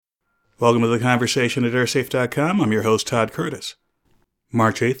Welcome to the conversation at airsafe.com. I'm your host, Todd Curtis.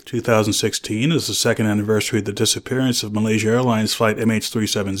 March 8th, 2016 is the second anniversary of the disappearance of Malaysia Airlines flight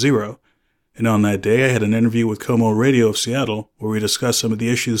MH370, and on that day I had an interview with KOMO Radio of Seattle where we discussed some of the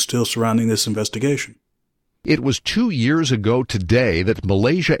issues still surrounding this investigation. It was 2 years ago today that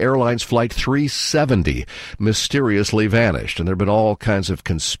Malaysia Airlines Flight 370 mysteriously vanished, and there have been all kinds of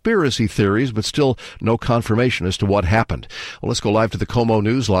conspiracy theories, but still no confirmation as to what happened. Well, let's go live to the KOMO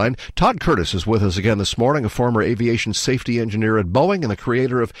Newsline. Todd Curtis is with us again this morning, a former aviation safety engineer at Boeing and the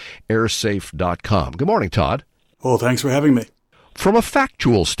creator of airsafe.com. Good morning, Todd. Well, thanks for having me. From a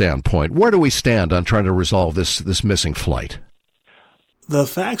factual standpoint, where do we stand on trying to resolve this missing flight? The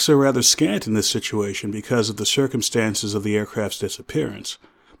facts are rather scant in this situation because of the circumstances of the aircraft's disappearance.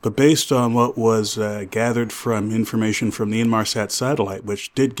 But based on what was gathered from information from the Inmarsat satellite,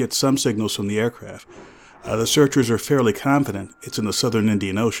 which did get some signals from the aircraft, the searchers are fairly confident it's in the southern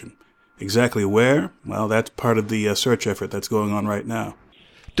Indian Ocean. Exactly where? Well, that's part of the search effort that's going on right now.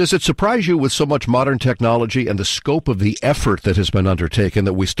 Does it surprise you with so much modern technology and the scope of the effort that has been undertaken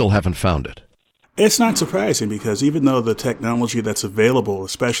that we still haven't found it? It's not surprising because even though the technology that's available,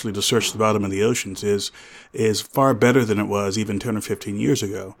 especially to search the bottom of the oceans, is far better than it was even 10 or 15 years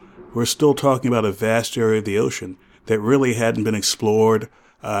ago, we're still talking about a vast area of the ocean that really hadn't been explored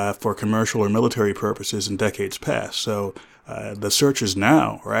for commercial or military purposes in decades past. So the searchers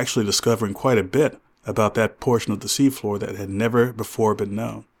now are actually discovering quite a bit about that portion of the seafloor that had never before been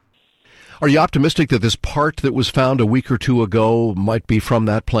known. Are you optimistic that this part that was found a week or two ago might be from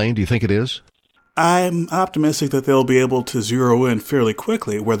that plane? Do you think it is? I'm optimistic that they'll be able to zero in fairly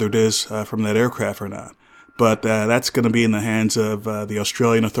quickly whether it is from that aircraft or not. But that's going to be in the hands of the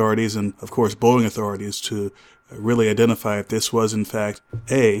Australian authorities and, of course, Boeing authorities to really identify if this was, in fact,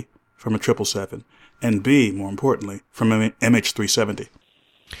 A, from a 777, and B, more importantly, from an MH370.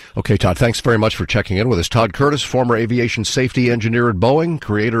 Okay, Todd, thanks very much for checking in with us. Todd Curtis, former aviation safety engineer at Boeing,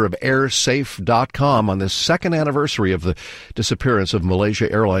 creator of airsafe.com, on this second anniversary of the disappearance of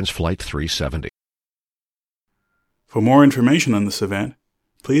Malaysia Airlines Flight 370. For more information on this event,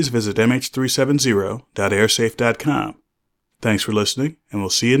 please visit mh370.airsafe.com. Thanks for listening, and we'll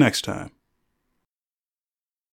see you next time.